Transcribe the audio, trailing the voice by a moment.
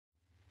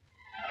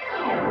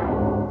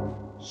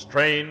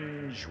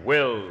Strange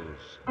Wills.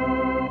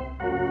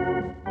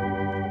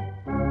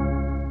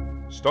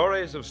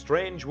 Stories of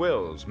strange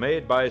wills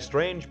made by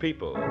strange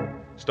people,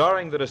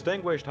 starring the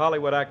distinguished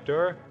Hollywood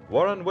actor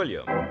Warren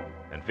William,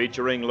 and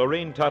featuring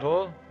Lorene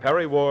Tuttle,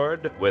 Perry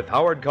Ward, with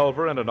Howard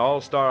Culver and an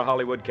all-star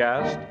Hollywood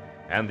cast,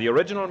 and the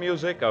original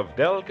music of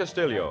Del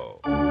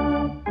Castillo.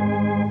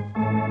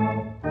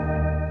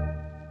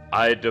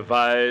 I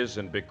devise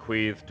and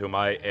bequeath to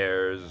my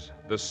heirs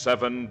the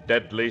 7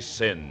 deadly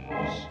sins: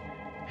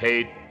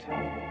 hate,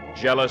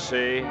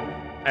 jealousy,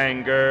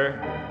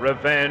 anger,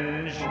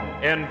 revenge,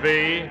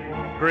 envy,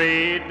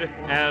 greed,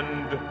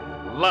 and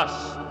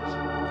lust.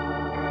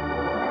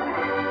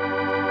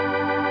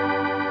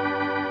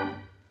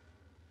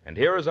 And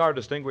here is our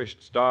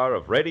distinguished star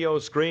of radio,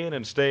 screen,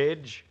 and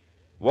stage,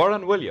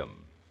 Warren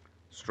William.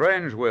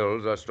 Strange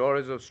wills are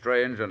stories of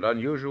strange and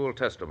unusual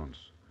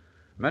testaments,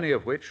 many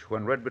of which,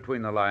 when read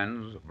between the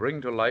lines,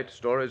 bring to light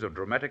stories of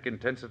dramatic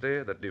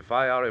intensity that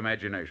defy our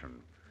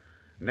imagination.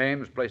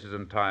 Names, places,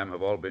 and time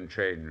have all been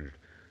changed,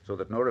 so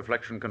that no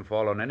reflection can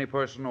fall on any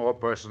person or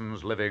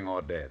persons, living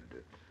or dead.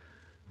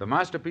 The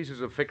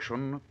masterpieces of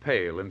fiction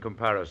pale in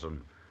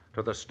comparison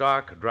to the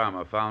stark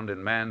drama found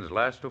in man's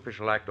last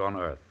official act on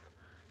earth,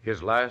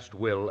 his last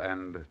will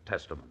and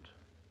testament.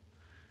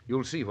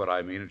 You'll see what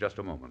I mean in just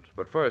a moment,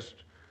 but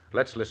first,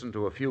 let's listen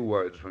to a few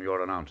words from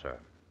your announcer.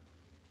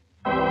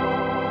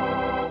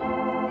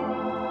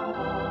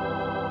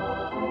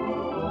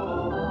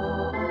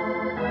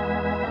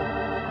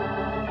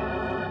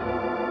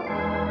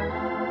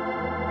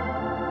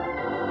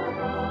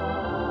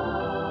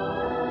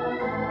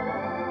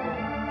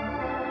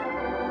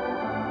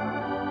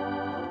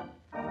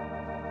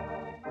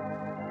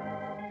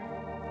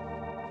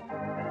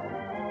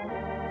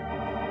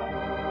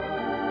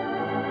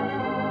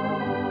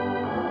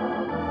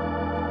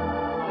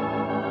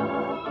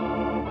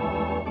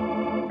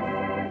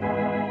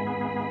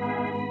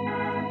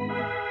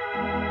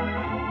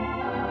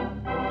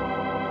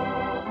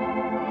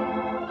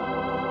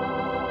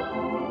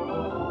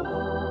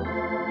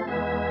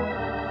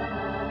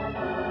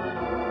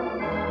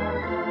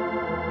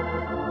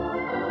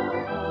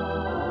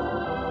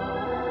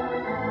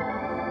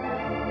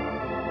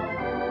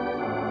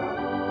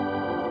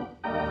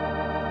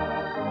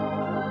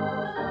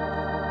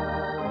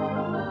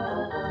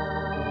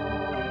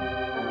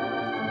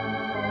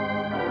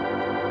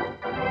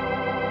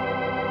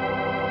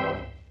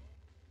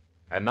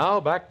 And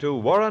now back to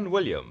Warren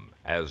William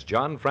as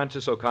John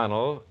Francis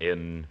O'Connell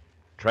in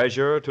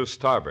Treasure to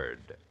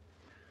Starboard.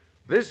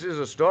 This is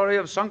a story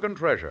of sunken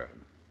treasure,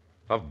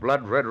 of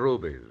blood-red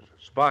rubies,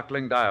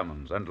 sparkling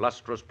diamonds, and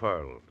lustrous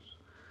pearls.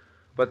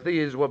 But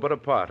these were but a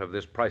part of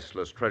this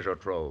priceless treasure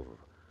trove.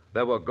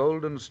 There were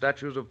golden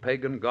statues of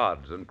pagan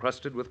gods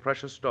encrusted with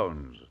precious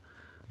stones.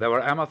 There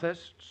were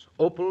amethysts,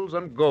 opals,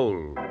 and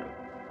gold.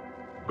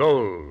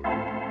 Gold.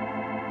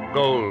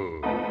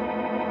 Gold.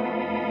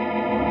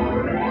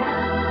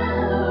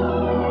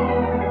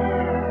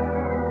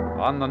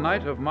 On the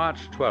night of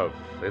March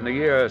 12th, in the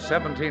year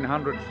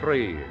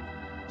 1703,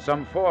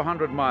 some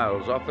 400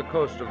 miles off the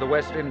coast of the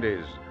West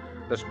Indies,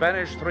 the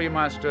Spanish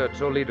three-master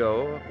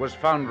Toledo was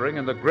foundering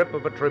in the grip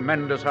of a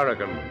tremendous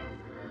hurricane.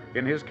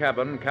 In his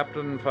cabin,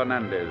 Captain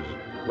Fernandez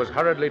was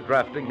hurriedly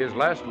drafting his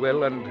last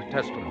will and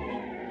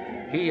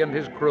testament. He and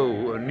his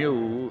crew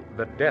knew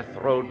that death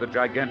rode the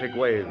gigantic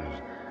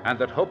waves and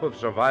that hope of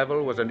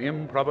survival was an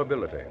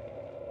improbability.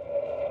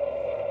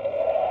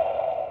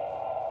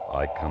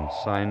 I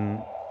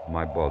consign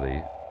my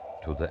body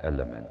to the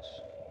elements,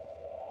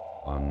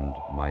 and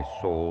my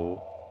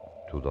soul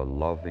to the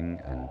loving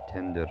and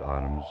tender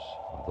arms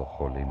of the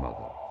Holy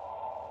Mother,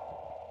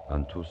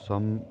 and to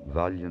some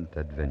valiant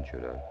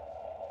adventurer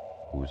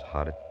whose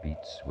heart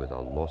beats with the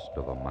lust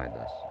of a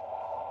Midas,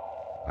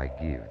 I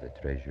give the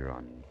treasure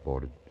on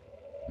board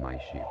my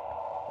ship.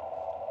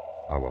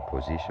 Our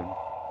position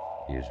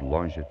is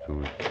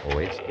longitude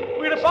oeste.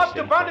 We're about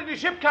to abandon the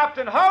ship,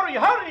 Captain. Hurry,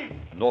 hurry!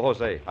 No,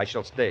 Jose, I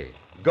shall stay.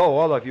 Go,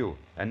 all of you,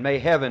 and may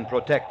heaven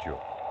protect you.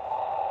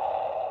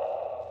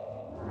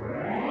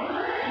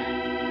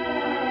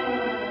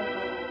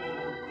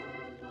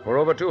 For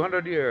over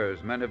 200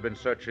 years, men have been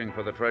searching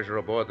for the treasure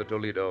aboard the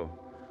Toledo,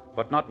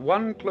 but not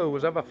one clue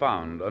was ever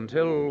found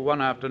until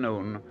one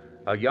afternoon,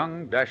 a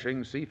young,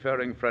 dashing,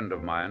 seafaring friend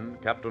of mine,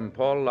 Captain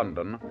Paul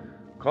London,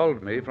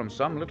 called me from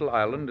some little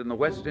island in the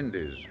West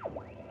Indies.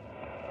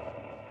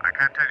 I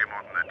can't tell you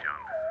more than that, John.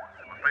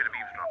 I'm afraid of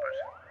eavesdroppers.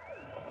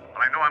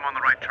 But I know I'm on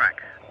the right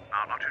track.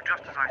 Now do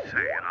just as I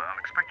say, and I'll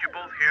expect you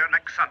both here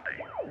next Sunday.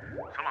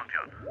 So long,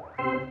 John.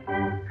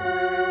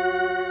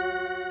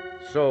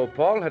 So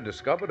Paul had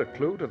discovered a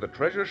clue to the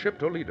treasure ship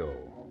Toledo.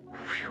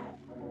 Whew.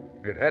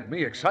 It had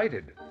me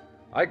excited.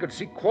 I could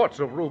see quarts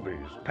of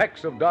rubies,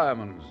 pecks of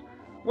diamonds.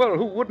 Well,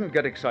 who wouldn't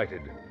get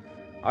excited?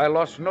 I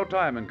lost no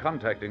time in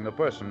contacting the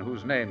person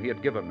whose name he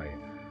had given me,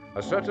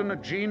 a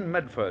certain Jean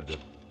Medford.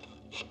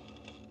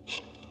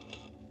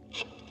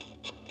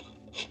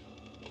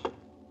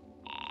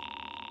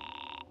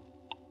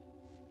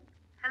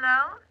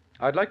 Hello?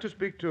 I'd like to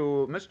speak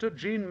to Mr.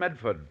 Gene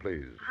Medford,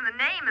 please. The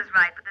name is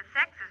right, but the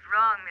sex is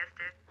wrong,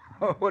 mister.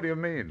 Oh, what do you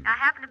mean? I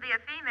happen to be a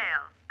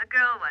female, a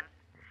girl one,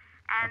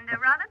 and a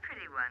rather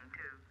pretty one,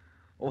 too.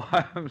 Oh,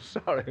 I'm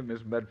sorry,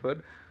 Miss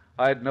Medford.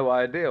 I had no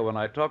idea when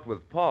I talked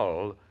with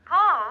Paul.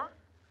 Paul?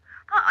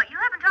 Paul, you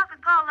haven't talked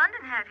with Paul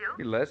London, have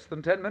you? Less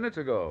than 10 minutes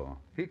ago.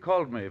 He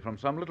called me from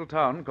some little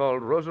town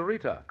called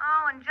Rosarita.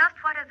 Oh, and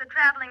just what has the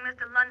traveling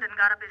Mr. London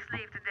got up his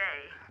sleeve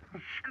today?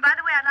 And by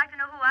the way, I'd like to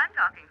know who I'm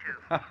talking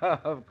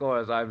to. Of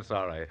course, I'm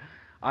sorry.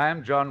 I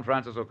am John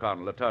Francis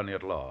O'Connell, attorney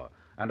at law,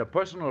 and a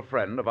personal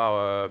friend of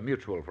our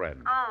mutual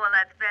friend. Oh, well,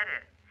 that's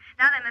better.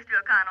 Now then, Mr.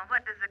 O'Connell,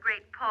 what does the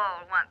great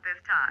Paul want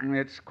this time?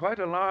 It's quite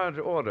a large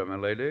order,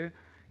 milady.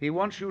 He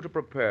wants you to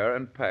prepare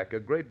and pack a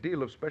great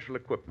deal of special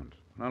equipment.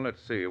 Now,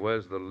 let's see.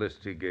 Where's the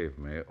list he gave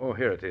me? Oh,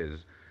 here it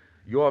is.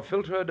 Your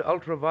filtered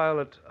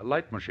ultraviolet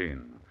light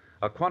machine,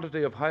 a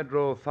quantity of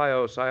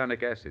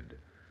hydrothiacyanic acid.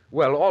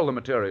 Well, all the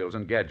materials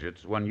and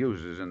gadgets one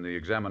uses in the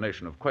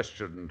examination of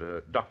questioned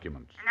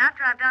documents. And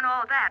after I've done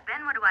all that,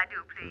 then what do I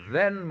do, please?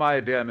 Then, my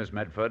dear Miss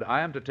Medford,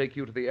 I am to take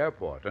you to the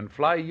airport and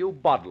fly you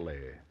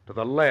bodily to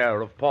the lair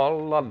of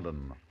Paul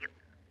London.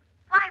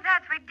 Why,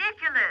 that's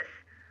ridiculous.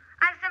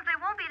 I simply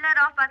won't be let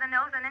off by the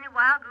nose on any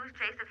wild goose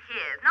chase of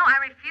his. No, I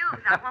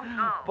refuse. I won't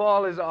go.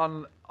 Paul is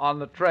on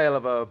the trail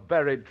of a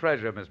buried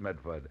treasure, Miss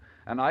Medford,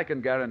 and I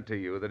can guarantee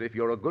you that if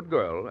you're a good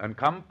girl and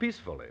come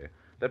peacefully,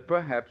 that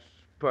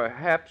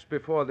perhaps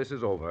before this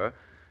is over,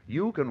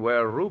 you can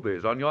wear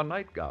rubies on your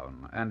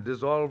nightgown and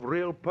dissolve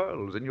real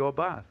pearls in your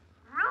bath.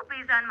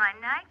 Rubies on my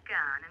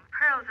nightgown and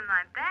pearls in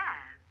my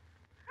bath.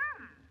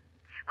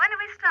 When do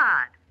we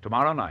start?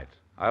 Tomorrow night.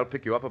 I'll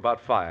pick you up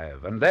about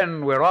 5, and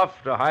then we're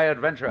off to high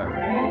adventure.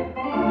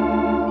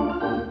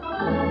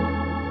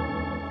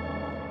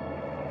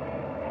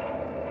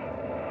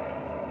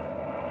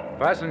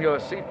 Fasten your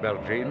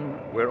seatbelt, Gene.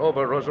 We're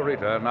over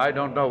Rosarita, and I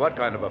don't know what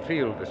kind of a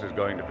field this is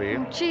going to be.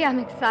 Oh, gee, I'm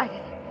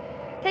excited.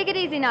 Take it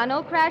easy now.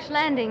 No crash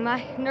landing.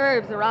 My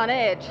nerves are on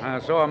edge.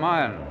 So are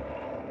mine.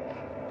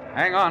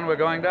 Hang on, we're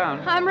going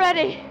down. I'm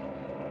ready.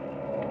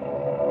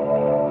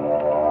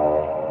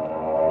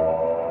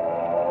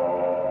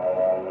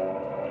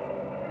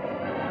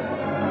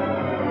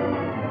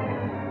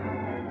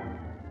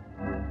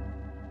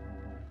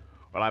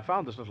 Well, I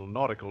found this little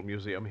nautical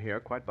museum here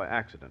quite by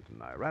accident,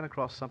 and I ran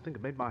across something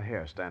that made my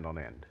hair stand on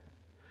end.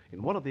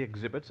 In one of the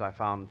exhibits, I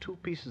found 2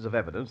 pieces of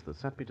evidence that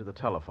sent me to the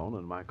telephone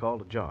and my call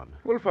to John.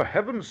 Well, for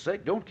heaven's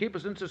sake, don't keep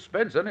us in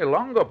suspense any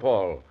longer,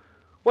 Paul.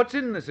 What's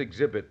in this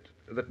exhibit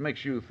that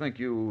makes you think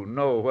you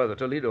know where the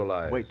Toledo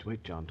lies?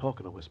 Wait, John. Talk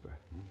in a whisper.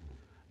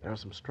 There are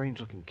some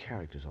strange-looking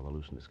characters on the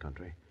loose in this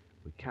country.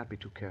 We can't be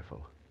too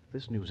careful. If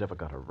this news ever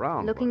got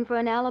around... Looking for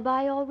an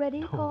alibi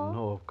already, Paul?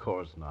 No, of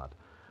course not.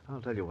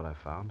 I'll tell you what I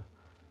found.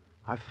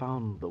 I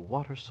found the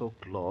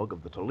water-soaked log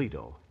of the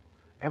Toledo.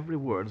 Every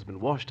word has been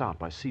washed out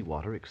by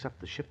seawater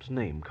except the ship's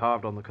name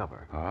carved on the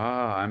cover.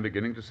 Ah, I'm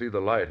beginning to see the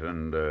light,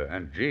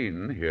 and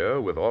Jean here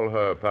with all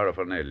her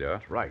paraphernalia.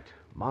 That's right.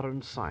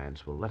 Modern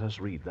science will let us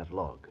read that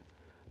log.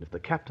 And if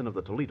the captain of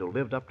the Toledo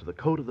lived up to the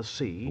code of the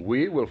sea...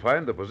 We will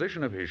find the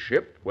position of his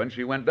ship when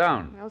she went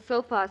down. Well,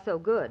 so far, so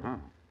good. Huh.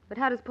 But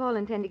how does Paul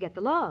intend to get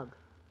the log?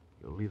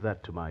 You'll leave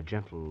that to my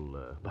gentle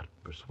but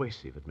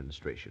persuasive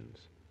administrations.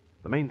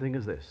 The main thing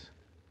is this.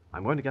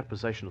 I'm going to get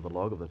possession of the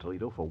log of the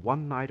Toledo for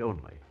 1 night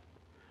only.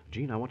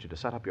 Gene, I want you to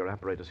set up your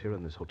apparatus here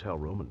in this hotel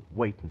room and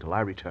wait until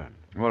I return.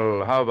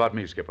 Well, how about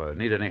me, Skipper?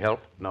 Need any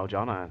help? No,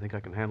 John, I think I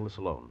can handle this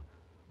alone.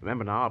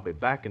 Remember now, I'll be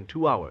back in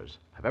 2 hours.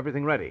 Have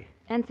everything ready.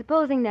 And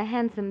supposing the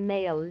handsome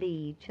male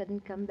lead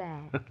shouldn't come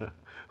back?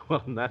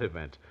 Well, in that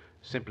event,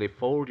 simply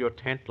fold your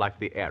tent like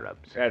the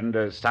Arabs.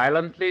 And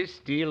silently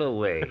steal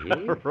away.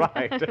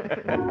 Right.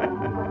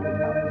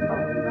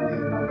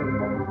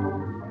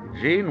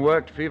 Jean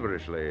worked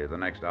feverishly the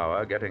next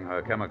hour, getting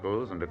her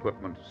chemicals and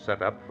equipment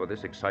set up for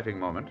this exciting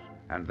moment.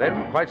 And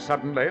then, quite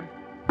suddenly...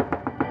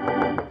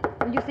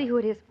 Will you see who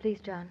it is,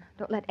 please, John?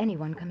 Don't let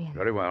anyone come in.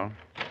 Very well.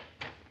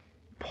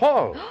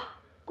 Paul!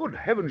 Good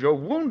heavens, you're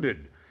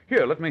wounded.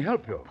 Here, let me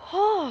help you.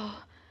 Paul!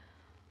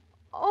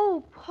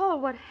 Oh,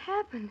 Paul, what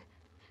happened?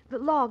 The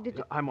log, did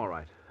you... I'm all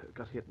right.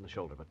 Got hit in the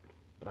shoulder, but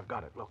I've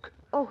got it. Look.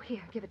 Oh,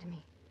 here, give it to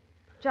me.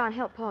 John,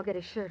 help Paul get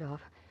his shirt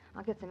off.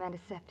 I'll get some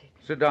antiseptic.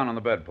 Sit down on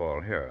the bed, Paul.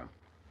 Here.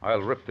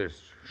 I'll rip this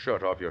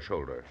shirt off your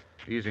shoulder.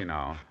 Easy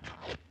now.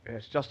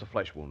 It's just a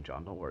flesh wound,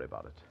 John. Don't worry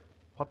about it.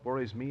 What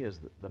worries me is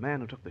the man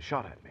who took the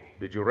shot at me.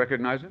 Did you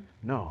recognize him?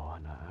 No,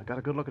 and I got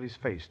a good look at his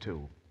face,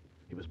 too.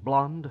 He was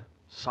blond,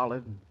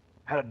 solid,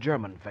 had a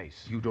German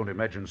face. You don't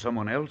imagine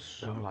someone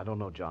else? Well, I don't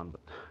know, John, but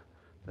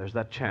there's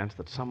that chance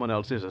that someone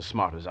else is as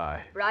smart as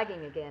I.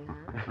 Bragging again,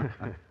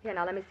 huh? Here,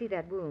 now, let me see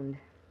that wound.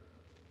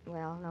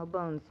 Well, no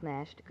bone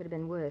smashed. It could have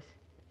been worse.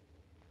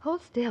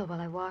 Hold still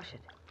while I wash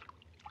it.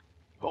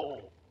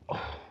 Oh.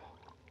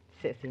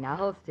 Sissy, now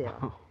hold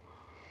still.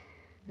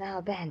 Now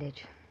a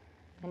bandage.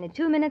 And in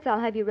 2 minutes,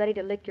 I'll have you ready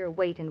to lick your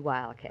weight in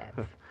wildcats.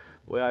 The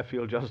way I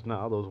feel just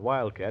now, those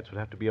wildcats would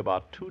have to be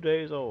about 2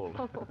 days old.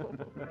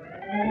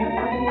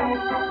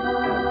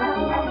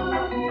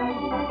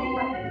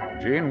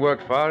 Jean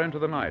worked far into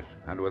the night,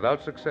 and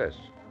without success.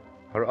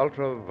 Her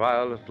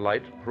ultraviolet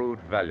light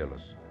proved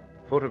valueless.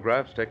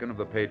 Photographs taken of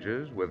the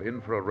pages with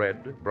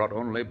infrared brought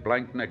only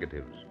blank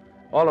negatives.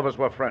 All of us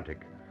were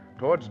frantic.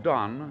 Towards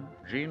dawn,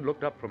 Jean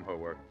looked up from her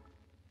work.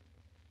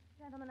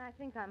 Gentlemen, I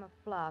think I'm a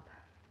flop.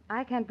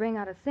 I can't bring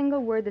out a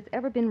single word that's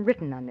ever been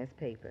written on this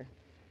paper.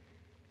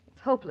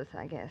 It's hopeless,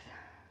 I guess.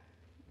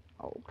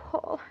 Oh,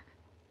 Paul.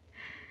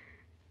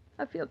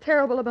 I feel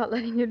terrible about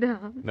letting you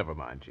down. Never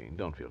mind, Jean.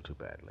 Don't feel too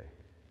badly.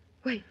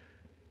 Wait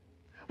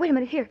a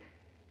minute. Here.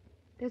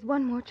 There's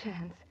one more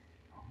chance.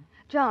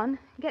 John,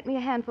 get me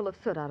a handful of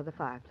soot out of the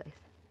fireplace.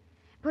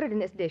 Put it in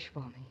this dish for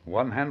me.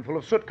 One handful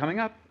of soot coming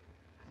up.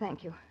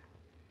 Thank you.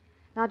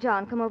 Now,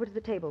 John, come over to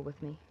the table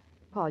with me.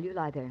 Paul, you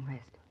lie there and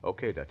rest.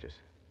 Okay, Duchess.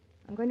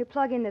 I'm going to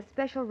plug in this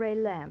special ray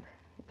lamp.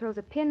 It throws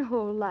a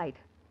pinhole light.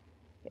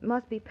 It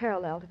must be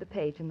parallel to the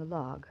page in the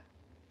log.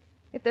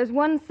 If there's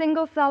one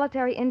single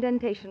solitary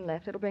indentation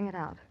left, it'll bring it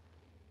out.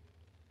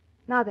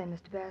 Now then,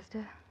 Mr.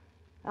 Barrister,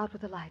 out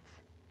with the lights.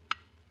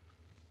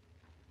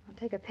 I'll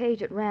take a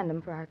page at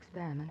random for our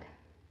experiment.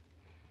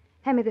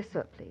 Hand me this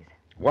soot, please.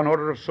 One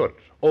order of soot.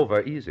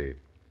 Over, easy.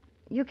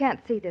 You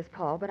can't see this,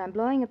 Paul, but I'm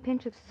blowing a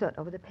pinch of soot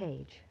over the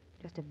page.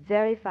 Just a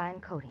very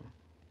fine coating.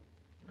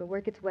 It'll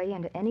work its way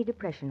into any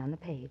depression on the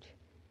page.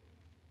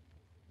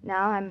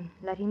 Now I'm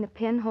letting the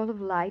pinhole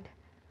of light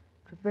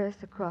traverse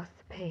across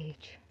the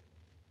page.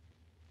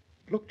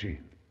 Look,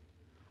 Jean.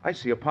 I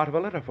see a part of a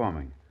letter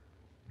forming.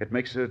 It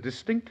makes a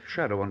distinct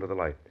shadow under the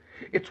light.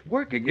 It's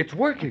working. It's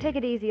working. Take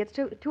it easy. It's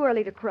too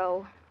early to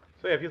crow.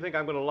 Say, if you think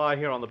I'm going to lie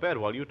here on the bed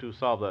while you two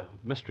solve the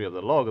mystery of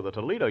the log of the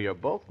Toledo, you're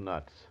both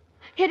nuts.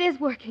 It is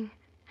working.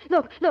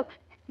 Look.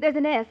 There's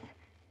an S.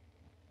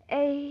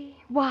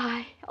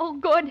 A-Y. Oh,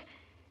 good.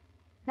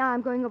 Now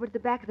I'm going over to the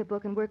back of the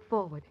book and work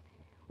forward.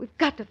 We've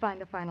got to find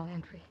the final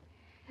entry.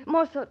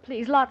 More soot,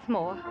 please. Lots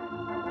more.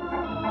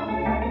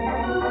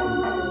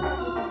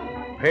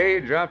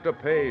 Page after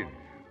page.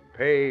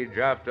 Page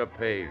after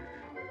page.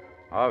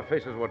 Our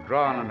faces were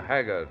drawn and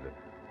haggard.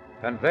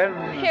 And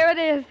then... Here it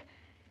is.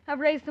 I've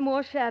raised some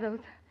more shadows.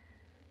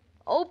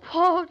 Oh,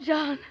 Paul,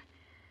 John.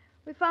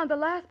 We found the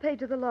last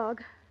page of the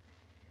log.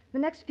 The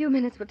next few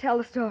minutes will tell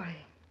the story.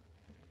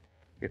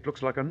 It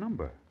looks like a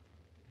number.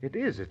 It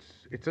is.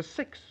 It's a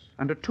 6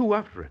 and a 2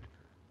 after it.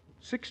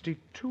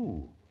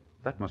 62.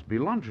 That must be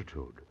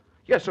longitude.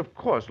 Yes, of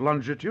course,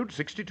 longitude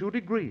 62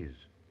 degrees.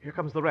 Here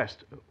comes the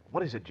rest.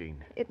 What is it,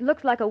 Jean? It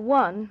looks like a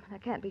 1, but I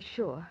can't be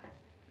sure.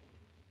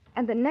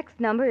 And the next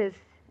number is...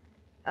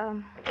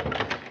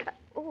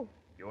 Oh.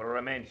 You will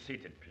remain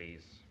seated,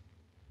 please.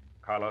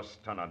 Carlos,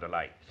 turn on the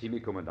light. Si, mi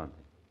comandante.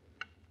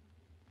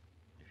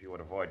 If you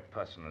would avoid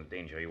personal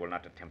danger, you will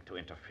not attempt to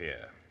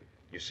interfere.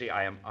 You see,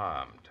 I am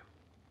armed.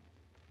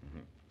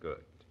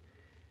 Good.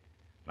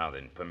 Now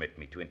then, permit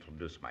me to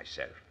introduce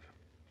myself.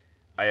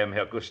 I am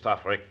Herr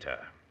Gustav Richter,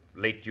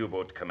 late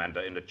U-boat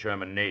commander in the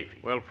German Navy.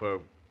 Well,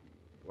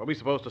 were we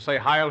supposed to say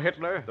Heil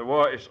Hitler? The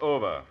war is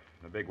over,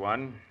 the big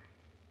one.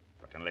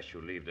 But unless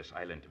you leave this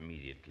island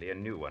immediately, a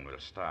new one will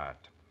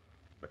start.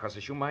 Because,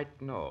 as you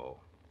might know,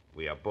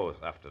 we are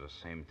both after the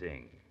same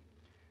thing.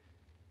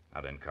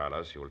 Now then,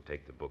 Carlos, you will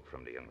take the book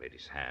from the young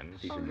lady's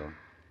hands. Si, senor.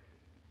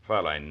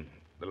 Fraulein,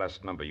 the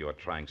last number you are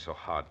trying so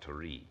hard to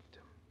read.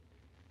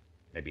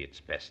 Maybe it's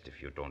best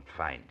if you don't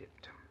find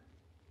it.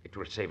 It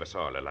will save us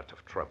all a lot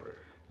of trouble.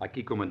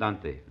 Aquí,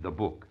 comandante, the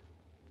book.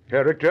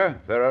 Herr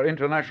Richter, there are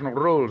international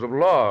rules of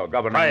law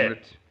governing...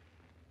 Quiet.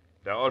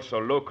 There are also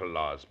local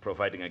laws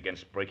providing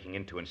against breaking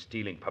into and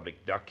stealing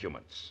public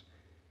documents.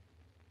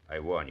 I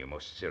warn you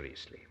most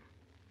seriously.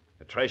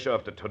 The treasure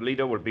of the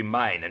Toledo will be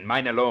mine, and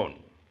mine alone.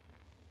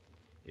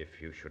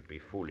 If you should be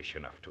foolish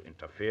enough to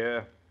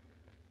interfere,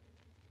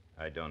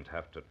 I don't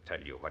have to tell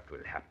you what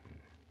will happen.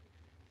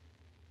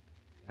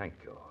 Thank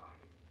you,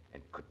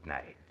 and good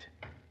night.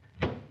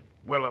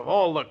 Well, of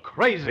all the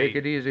crazy... Take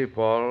it easy,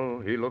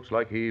 Paul. He looks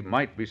like he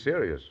might be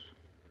serious.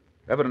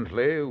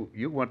 Evidently,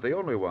 you weren't the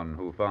only one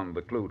who found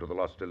the clue to the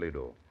lost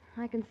Toledo.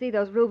 I can see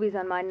those rubies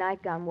on my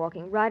nightgown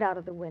walking right out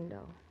of the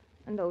window.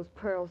 And those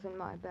pearls in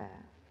my bath.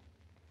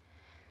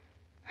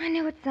 I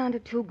knew it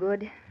sounded too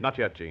good. Not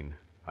yet, Jean.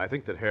 I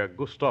think that Herr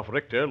Gustav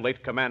Richter,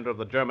 late commander of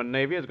the German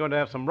Navy, is going to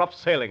have some rough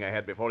sailing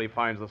ahead before he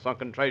finds the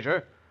sunken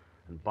treasure.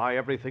 And by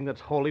everything that's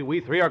holy,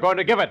 we three are going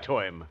to give it to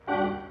him.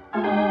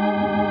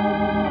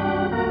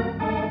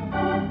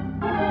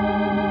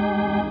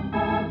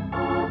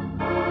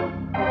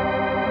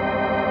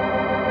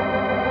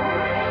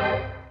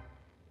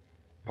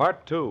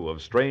 Part 2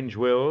 of Strange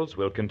Wills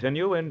will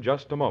continue in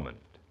just a moment.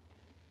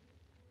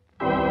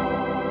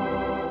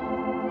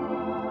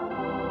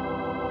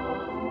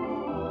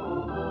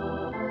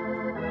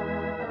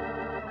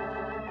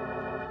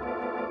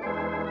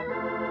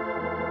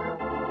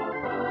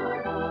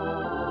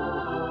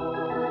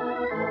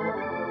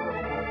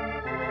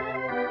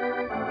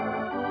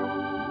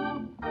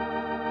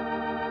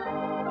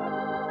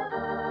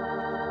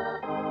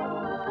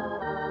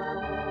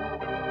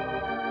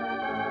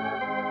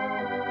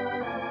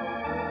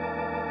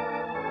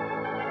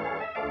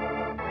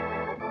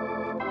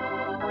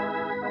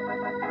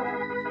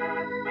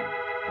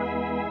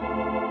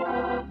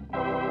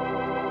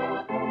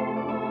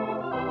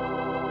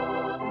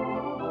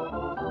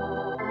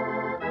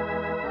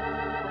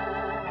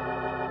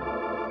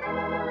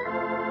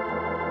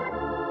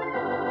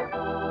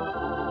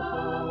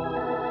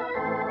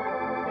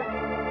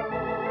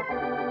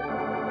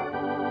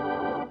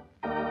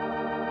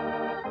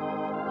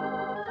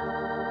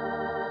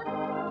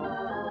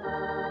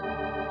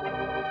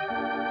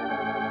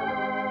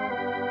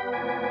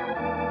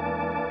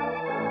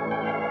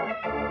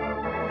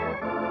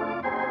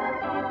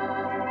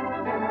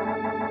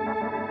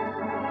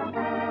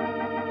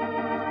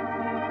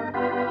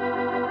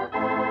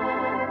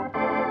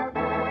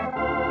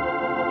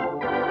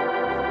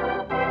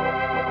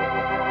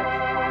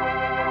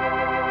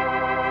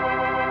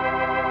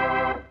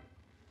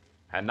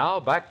 And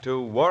now back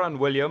to Warren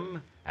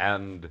William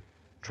and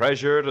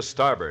Treasure to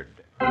Starboard.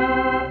 For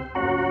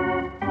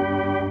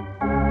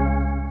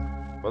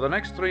the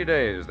next 3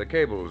 days, the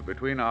cables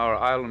between our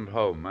island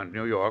home and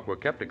New York were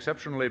kept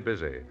exceptionally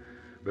busy.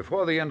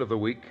 Before the end of the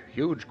week,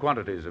 huge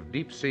quantities of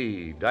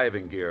deep-sea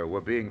diving gear were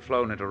being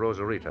flown into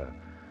Rosarita.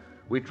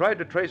 We tried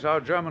to trace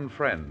our German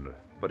friend,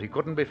 but he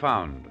couldn't be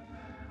found.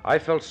 I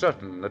felt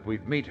certain that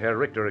we'd meet Herr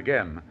Richter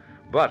again,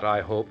 but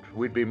I hoped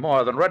we'd be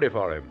more than ready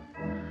for him.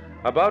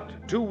 About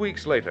 2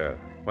 weeks later,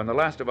 when the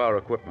last of our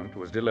equipment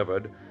was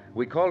delivered,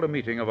 we called a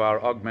meeting of our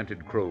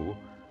augmented crew,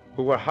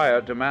 who were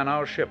hired to man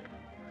our ship.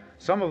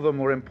 Some of them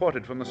were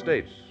imported from the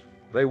States.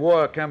 They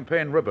wore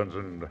campaign ribbons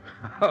and,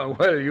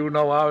 well, you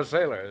know our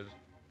sailors.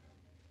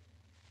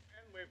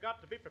 And we've got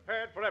to be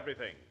prepared for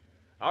everything.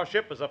 Our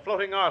ship is a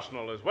floating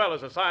arsenal as well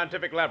as a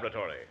scientific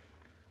laboratory.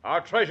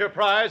 Our treasure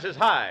prize is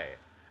high,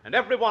 and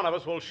every one of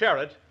us will share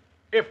it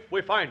if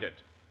we find it.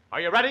 Are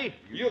you ready?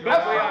 You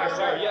bet we are,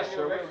 sir. Yes,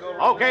 sir. We'll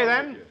go. Okay,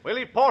 then. We'll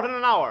leave port in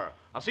an hour.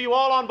 I'll see you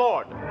all on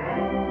board.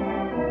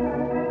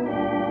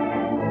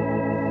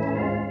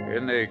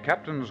 In the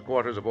captain's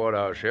quarters aboard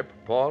our ship,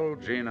 Paul,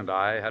 Jean, and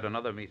I had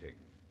another meeting.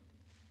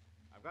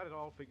 I've got it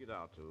all figured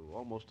out to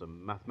almost a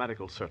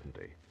mathematical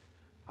certainty.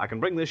 I can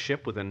bring this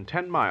ship within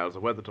 10 miles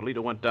of where the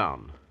Toledo went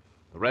down.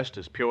 The rest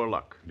is pure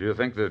luck. Do you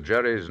think the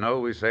Jerrys know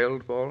we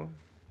sailed, Paul?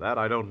 That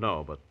I don't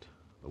know, but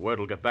the word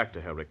will get back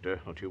to Herr Richter.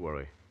 Don't you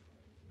worry.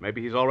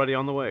 Maybe he's already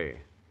on the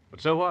way. But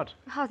so what?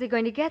 How's he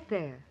going to get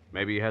there?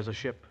 Maybe he has a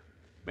ship.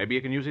 Maybe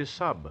he can use his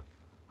sub.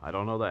 I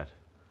don't know that.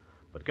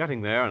 But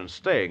getting there and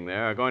staying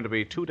there are going to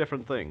be two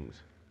different things.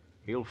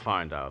 He'll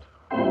find out.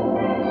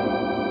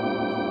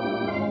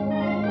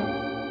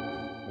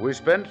 We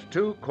spent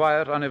 2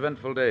 quiet,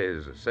 uneventful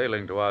days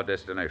sailing to our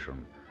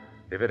destination.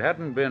 If it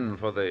hadn't been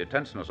for the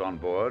tenseness on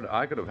board,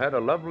 I could have had a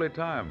lovely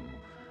time.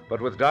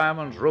 But with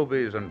diamonds,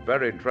 rubies, and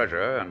buried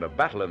treasure, and a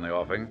battle in the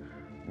offing,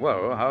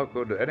 well, how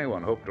could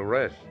anyone hope to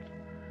rest?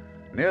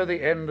 Near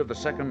the end of the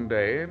second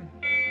day...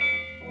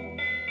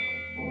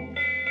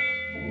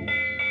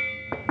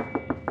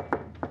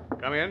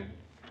 Come in.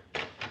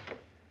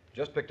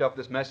 Just picked up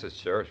this message,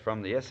 sir. It's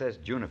from the SS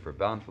Juniper,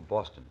 bound for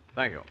Boston.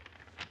 Thank you.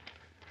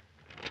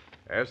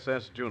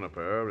 SS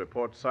Juniper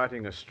reports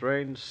sighting a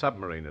strange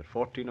submarine at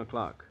 14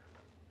 o'clock.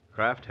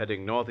 Craft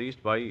heading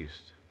northeast by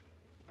east.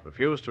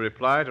 Refused to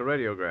reply to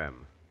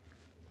radiogram.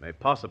 May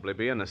possibly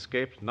be an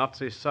escaped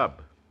Nazi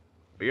sub.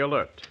 Be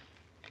alert.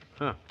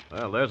 Huh.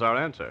 Well, there's our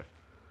answer.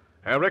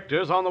 Herr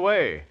Richter's on the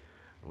way.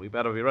 We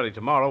better be ready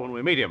tomorrow when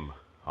we meet him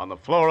on the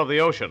floor of the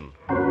ocean.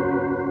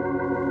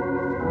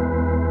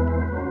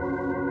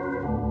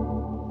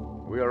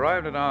 We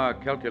arrived at our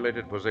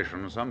calculated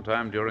position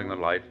sometime during the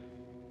light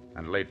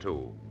and lay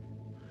to.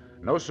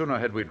 No sooner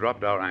had we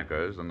dropped our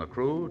anchors than the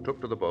crew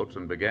took to the boats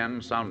and began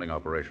sounding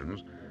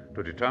operations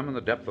to determine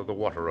the depth of the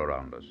water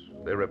around us.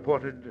 They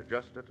reported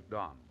just at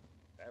dawn.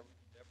 Average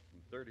depth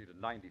from 30 to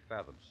 90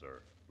 fathoms,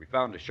 sir. We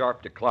found a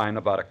sharp decline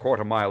about a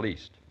quarter mile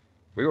east.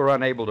 We were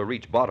unable to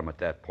reach bottom at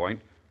that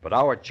point, but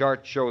our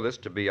charts show this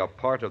to be a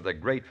part of the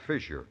Great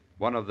Fissure,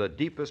 one of the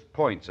deepest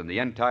points in the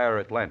entire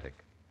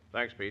Atlantic.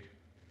 Thanks, Pete.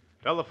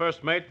 Tell the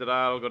first mate that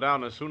I'll go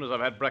down as soon as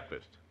I've had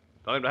breakfast.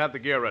 Tell him to have the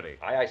gear ready.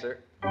 Aye, aye, sir.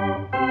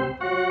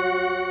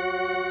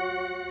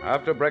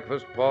 After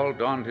breakfast, Paul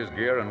donned his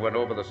gear and went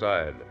over the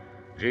side.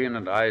 Jean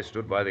and I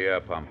stood by the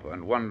air pump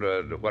and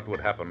wondered what would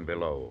happen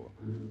below.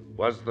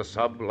 Was the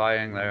sub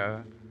lying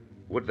there?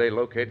 Would they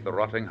locate the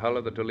rotting hull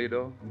of the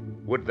Toledo?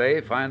 Would they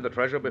find the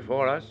treasure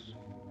before us?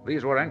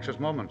 These were anxious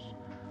moments.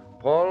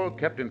 Paul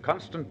kept in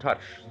constant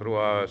touch through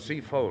our sea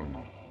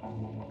phone.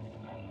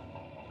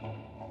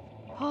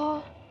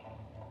 Paul?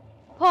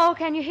 Paul,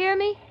 can you hear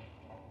me?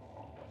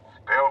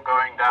 Still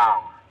going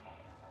down.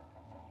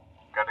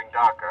 Getting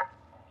darker.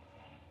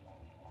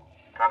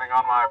 Cutting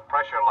on my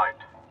pressure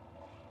light.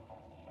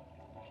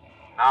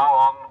 Now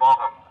on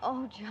bottom.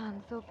 Oh,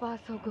 John, so far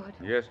so good.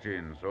 Yes,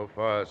 Jean, so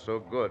far so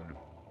good.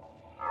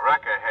 The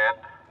wreck ahead,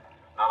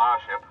 not our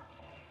ship,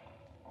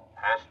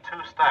 has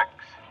 2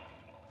 stacks,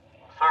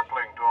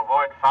 circling to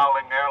avoid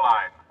fouling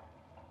airline.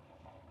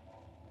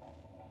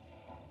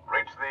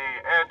 Reach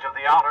the edge of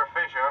the outer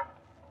fissure,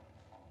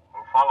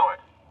 we'll follow it.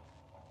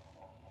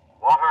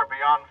 Water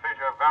beyond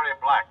fissure very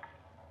black,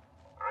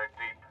 very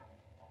deep.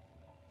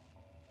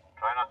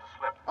 Try not to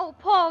slip. Oh,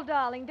 Paul,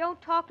 darling,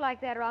 don't talk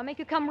like that or I'll make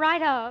you come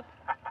right up.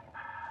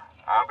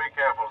 I'll be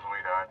careful,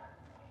 sweetheart.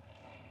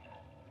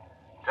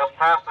 Just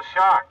past the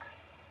shark.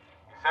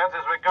 He sends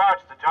his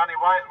regards to Johnny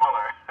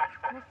Weissmuller.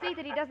 We'll see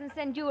that he doesn't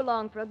send you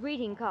along for a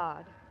greeting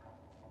card.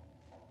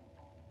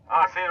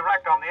 Oh, I see a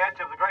wreck on the edge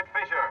of the great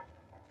fissure.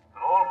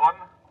 An old one,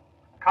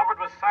 covered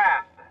with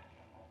sand.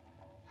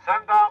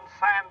 Send down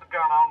sand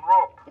gun on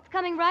rope. It's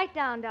coming right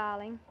down,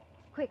 darling.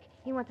 Quick,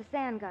 he wants a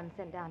sand gun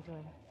sent down to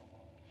him.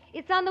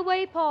 It's on the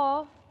way,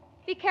 Paul.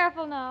 Be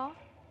careful now.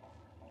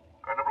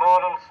 Going to blow a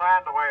little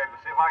sand away to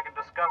see if I can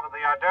discover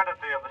the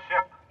identity of the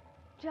ship.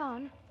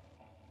 John,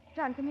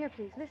 come here,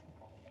 please. Listen.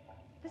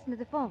 Listen to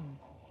the phone.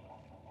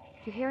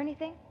 Do you hear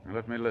anything?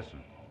 Let me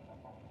listen.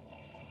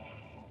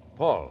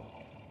 Paul,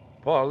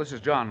 Paul, this is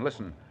John.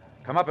 Listen.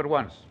 Come up at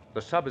once.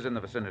 The sub is in the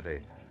vicinity.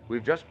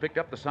 We've just picked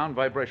up the sound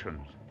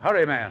vibrations.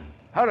 Hurry, man.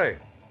 Hurry.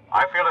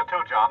 I feel it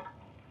too, John.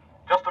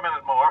 Just a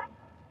minute more.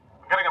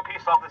 I'm getting a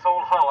piece off this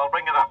old hull. I'll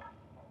bring it up.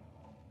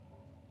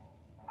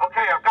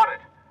 Okay, I've got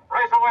it.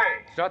 Race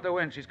away. Start the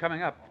wind. She's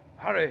coming up.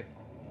 Hurry.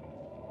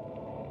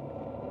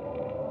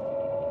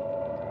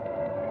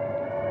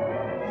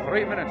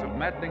 3 minutes of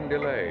maddening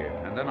delay,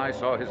 and then I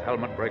saw his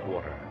helmet break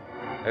water.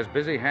 As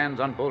busy hands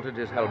unbolted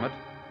his helmet,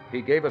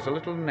 he gave us a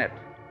little net,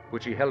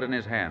 which he held in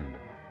his hand.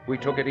 We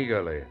took it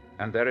eagerly,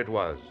 and there it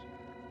was,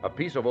 a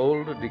piece of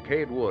old,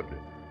 decayed wood.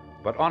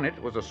 But on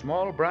it was a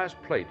small brass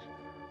plate,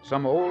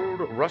 some old,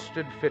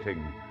 rusted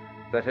fitting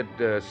that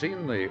had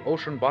seen the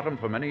ocean bottom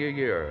for many a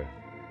year.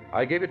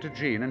 I gave it to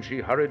Jean, and she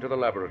hurried to the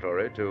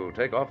laboratory to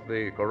take off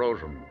the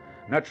corrosion.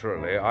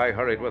 Naturally, I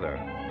hurried with her.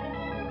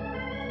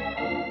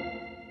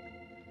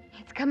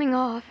 It's coming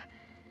off.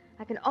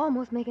 I can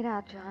almost make it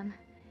out, John.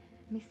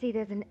 Let me see.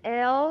 There's an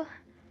L,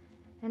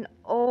 an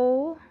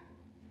O,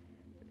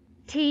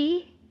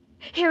 T.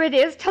 Here it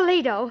is,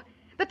 Toledo.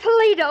 The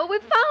Toledo. We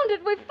found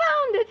it. We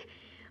found it.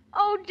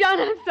 Oh, John,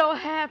 I'm so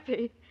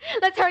happy.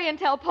 Let's hurry and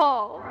tell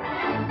Paul.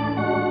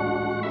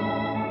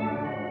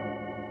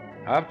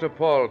 After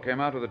Paul came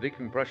out of the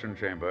decompression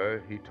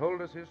chamber, he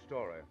told us his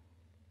story.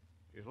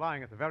 He's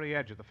lying at the very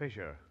edge of the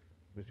fissure.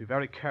 We must be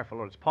very careful,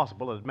 or it's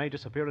possible that it may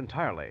disappear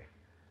entirely.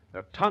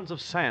 There are tons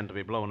of sand to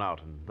be blown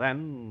out, and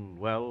then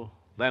we'll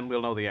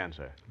know the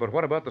answer. But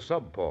what about the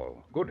sub,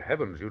 Paul? Good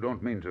heavens, you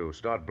don't mean to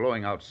start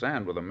blowing out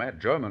sand with a mad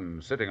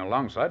German sitting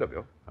alongside of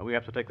you? We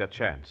have to take that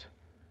chance.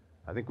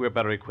 I think we're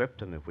better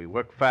equipped, and if we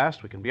work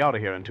fast, we can be out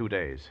of here in 2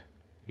 days,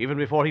 even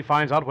before he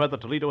finds out where the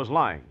Toledo is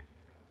lying.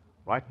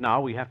 Right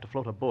now, we have to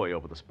float a buoy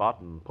over the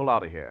spot and pull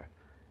out of here.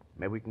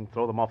 Maybe we can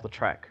throw them off the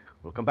track.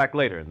 We'll come back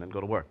later and then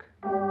go to work.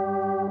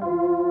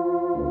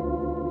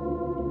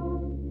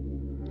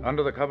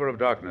 Under the cover of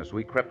darkness,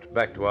 we crept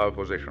back to our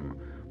position.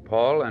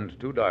 Paul and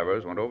 2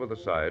 divers went over the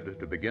side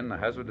to begin the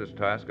hazardous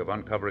task of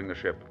uncovering the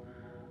ship.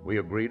 We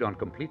agreed on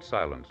complete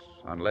silence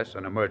unless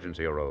an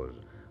emergency arose.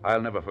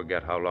 I'll never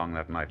forget how long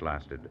that night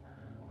lasted.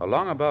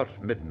 Along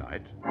about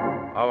midnight,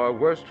 our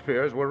worst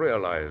fears were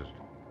realized.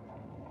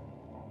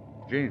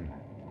 Jean,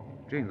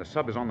 the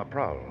sub is on the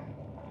prowl.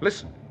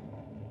 Listen.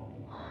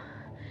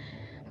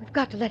 We've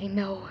got to let him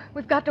know.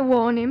 We've got to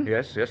warn him.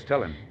 Yes,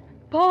 tell him.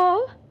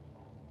 Paul?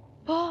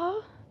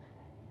 Paul?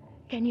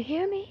 Can you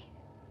hear me?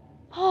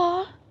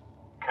 Paul?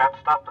 Can't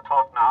stop the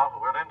talk now.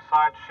 We're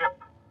inside ship.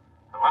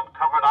 They've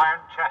uncovered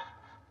iron chests.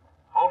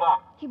 Hold on.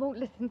 He won't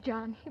listen,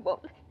 John. He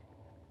won't.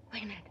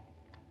 Wait a minute.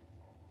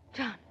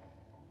 John.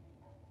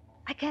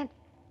 I can't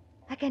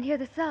hear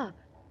the sub.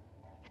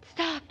 It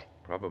stopped.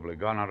 Probably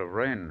gone out of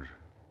range.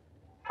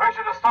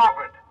 Treasure to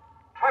starboard.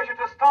 Treasure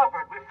to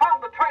starboard. We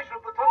found the treasure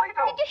of the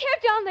Toledo. Did you hear,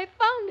 John? They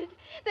found it.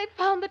 They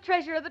found the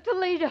treasure of the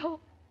Toledo.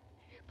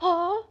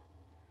 Paul?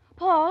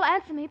 Paul,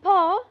 answer me.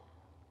 Paul?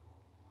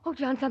 Oh,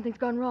 John, something's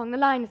gone wrong. The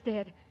line is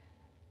dead.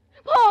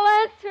 Paul,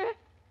 answer.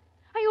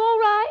 Are you all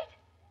right?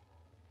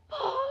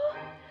 Paul?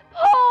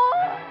 Paul?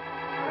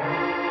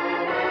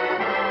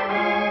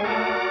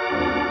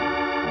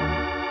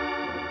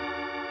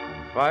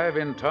 5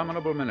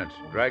 interminable minutes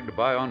dragged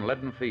by on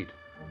leaden feet.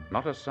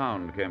 Not a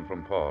sound came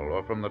from Paul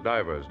or from the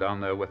divers down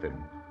there with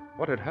him.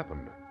 What had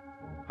happened?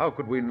 How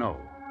could we know?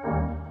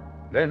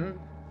 Then...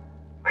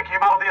 They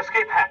came out of the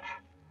escape hatch.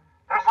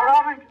 They're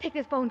surrounding. Take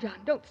this phone, John.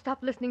 Don't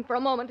stop listening for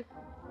a moment.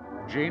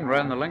 Jean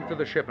ran the length of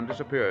the ship and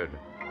disappeared.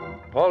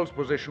 Paul's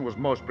position was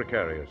most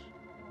precarious.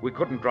 We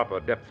couldn't drop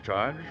a depth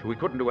charge. We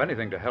couldn't do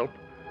anything to help.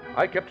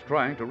 I kept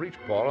trying to reach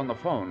Paul on the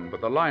phone,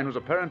 but the line was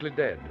apparently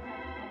dead.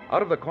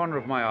 Out of the corner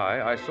of my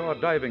eye, I saw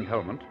a diving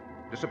helmet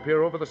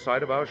disappear over the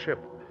side of our ship.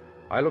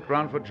 I looked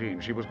round for Jean.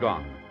 She was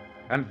gone.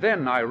 And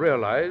then I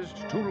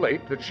realized, too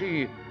late, that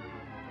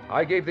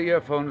I gave the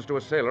earphones to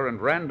a sailor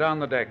and ran down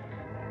the deck.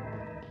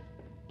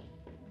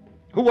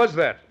 Who was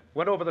that?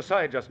 Went over the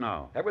side just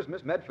now. That was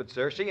Miss Medford,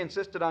 sir. She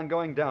insisted on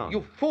going down.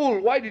 You fool!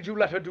 Why did you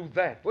let her do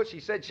that? Well, she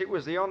said she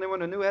was the only one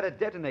who knew how to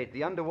detonate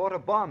the underwater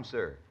bomb,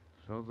 sir.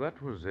 So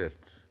that was it.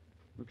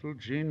 Little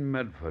Jean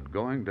Medford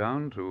going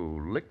down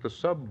to lick the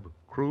sub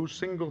crew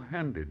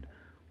single-handed.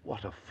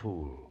 What a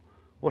fool.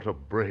 What a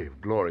brave,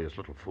 glorious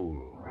little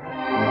fool.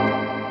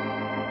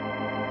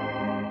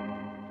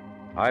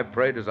 I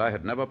prayed as I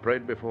had never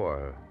prayed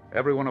before.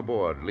 Everyone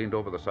aboard leaned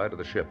over the side of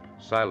the ship,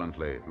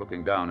 silently,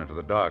 looking down into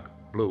the dark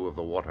blue of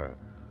the water.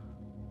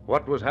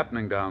 What was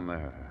happening down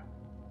there?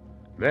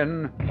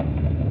 Then,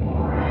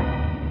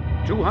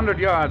 200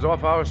 yards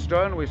off our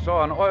stern, we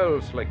saw an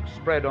oil slick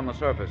spread on the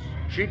surface.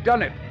 She'd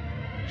done it.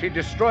 She'd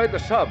destroyed the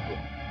sub.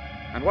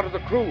 And what of the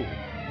crew?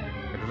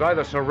 It was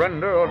either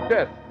surrender or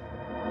death.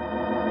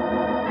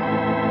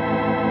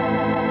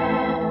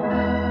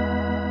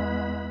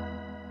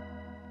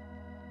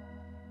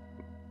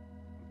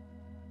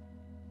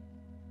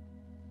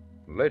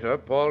 Later,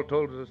 Paul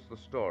told us the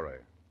story.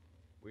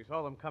 We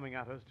saw them coming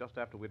at us just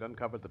after we'd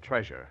uncovered the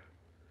treasure.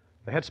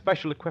 They had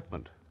special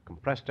equipment,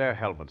 compressed air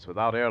helmets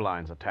without air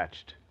lines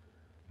attached.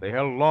 They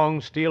held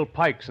long steel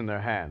pikes in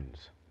their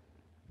hands.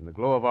 In the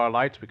glow of our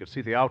lights, we could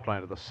see the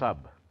outline of the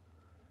sub.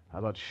 I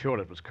thought sure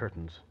it was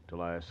curtains,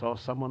 till I saw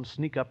someone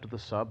sneak up to the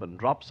sub and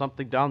drop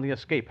something down the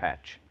escape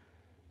hatch.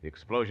 The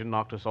explosion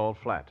knocked us all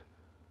flat.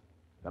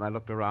 Then I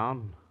looked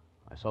around.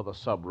 I saw the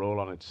sub roll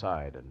on its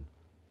side, and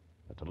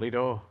the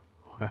Toledo,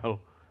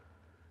 well,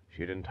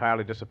 she'd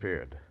entirely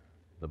disappeared.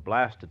 The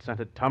blast had sent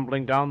it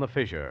tumbling down the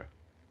fissure.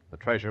 The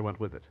treasure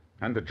went with it.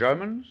 And the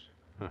Germans?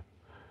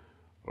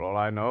 For all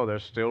I know, they're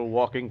still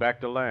walking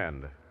back to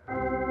land.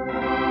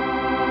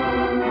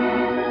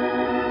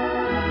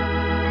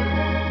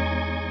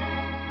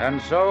 And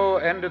so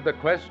ended the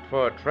quest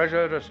for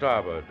treasure to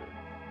Starboard.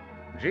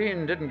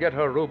 Jean didn't get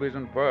her rubies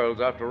and pearls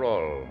after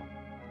all,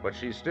 but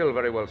she's still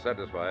very well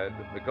satisfied,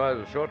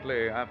 because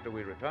shortly after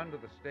we return to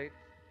the States...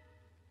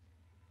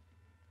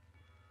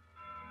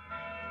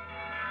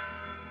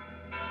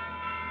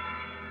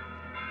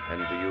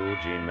 And do you,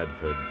 Jean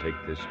Medford,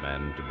 take this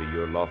man to be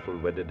your lawful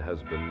wedded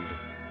husband,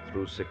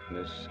 through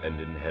sickness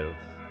and in health,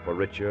 for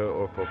richer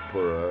or for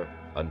poorer,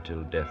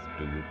 until death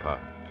do you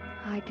part?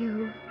 I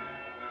do.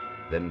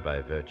 Then,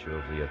 by virtue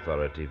of the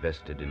authority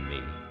vested in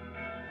me,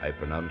 I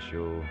pronounce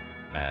you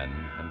man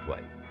and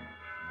wife.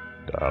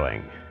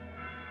 Darling.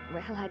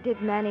 Well, I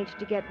did manage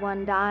to get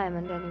one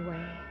diamond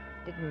anyway,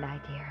 didn't I,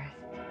 dearest?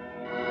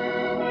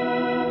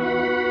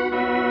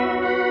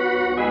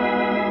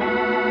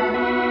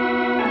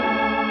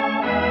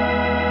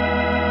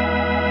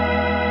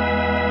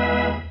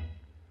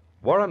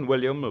 Warren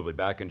William will be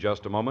back in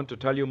just a moment to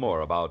tell you more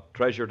about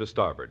Treasure to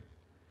Starboard.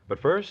 But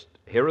first,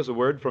 here is a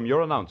word from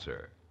your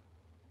announcer.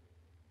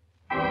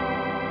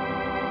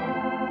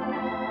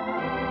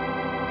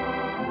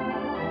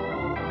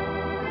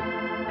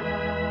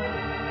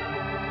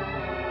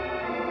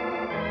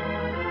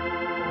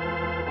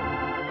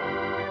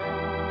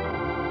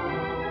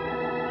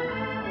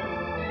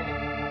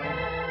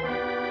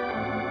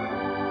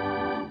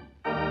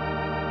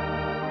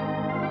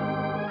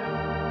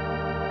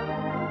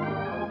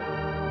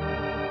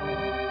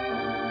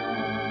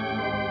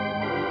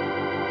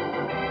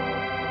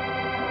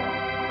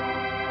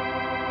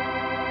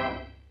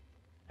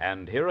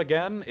 And here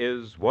again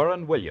is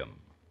Warren William.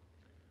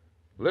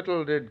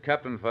 Little did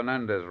Captain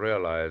Fernandez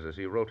realize as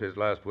he wrote his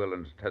last will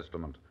and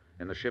testament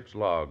in the ship's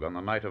log on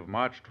the night of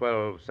March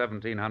 12,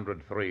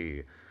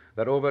 1703,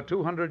 that over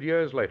 200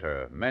 years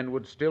later, men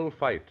would still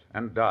fight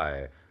and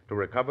die to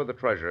recover the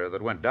treasure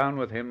that went down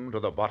with him to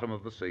the bottom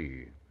of the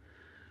sea.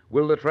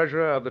 Will the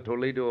treasure of the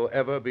Toledo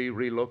ever be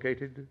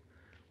relocated?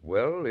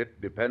 Well,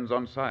 it depends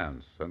on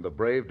science and the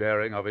brave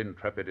daring of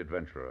intrepid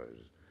adventurers.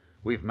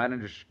 We've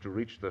managed to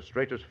reach the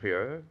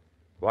stratosphere.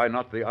 Why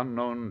not the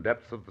unknown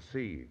depths of the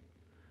sea?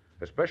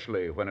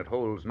 Especially when it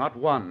holds not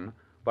one,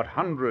 but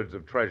hundreds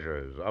of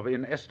treasures of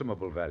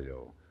inestimable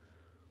value.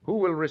 Who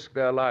will risk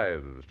their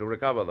lives to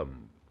recover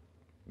them?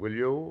 Will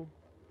you?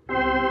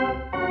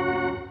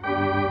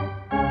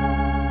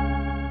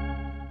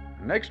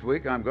 Next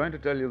week, I'm going to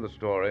tell you the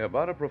story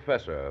about a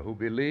professor who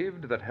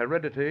believed that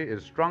heredity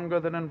is stronger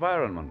than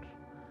environment.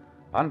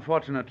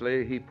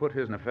 Unfortunately, he put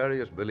his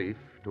nefarious belief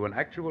to an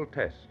actual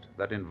test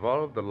that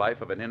involved the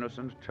life of an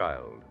innocent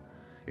child.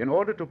 In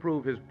order to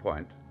prove his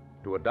point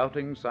to a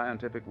doubting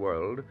scientific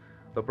world,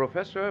 the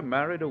professor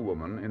married a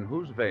woman in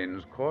whose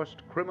veins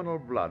coursed criminal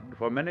blood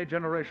for many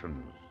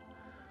generations.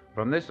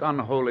 From this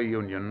unholy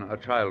union, a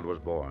child was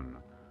born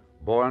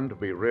to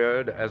be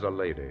reared as a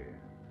lady.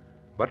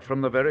 But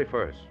from the very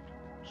first,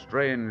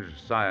 strange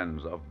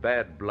signs of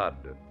bad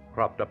blood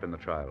cropped up in the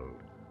child.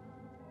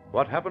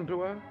 What happened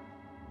to her?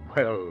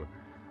 Well,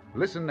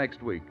 listen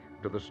next week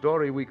to the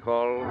story we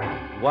call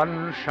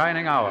One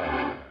Shining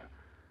Hour.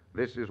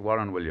 This is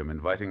Warren William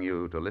inviting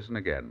you to listen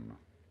again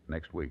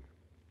next week.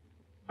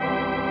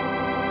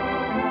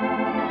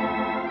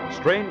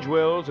 Strange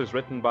Wills is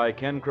written by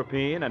Ken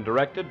Krapine and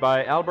directed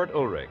by Albert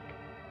Ulrich.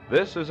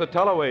 This is a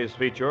Telloways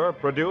feature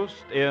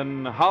produced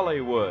in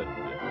Hollywood.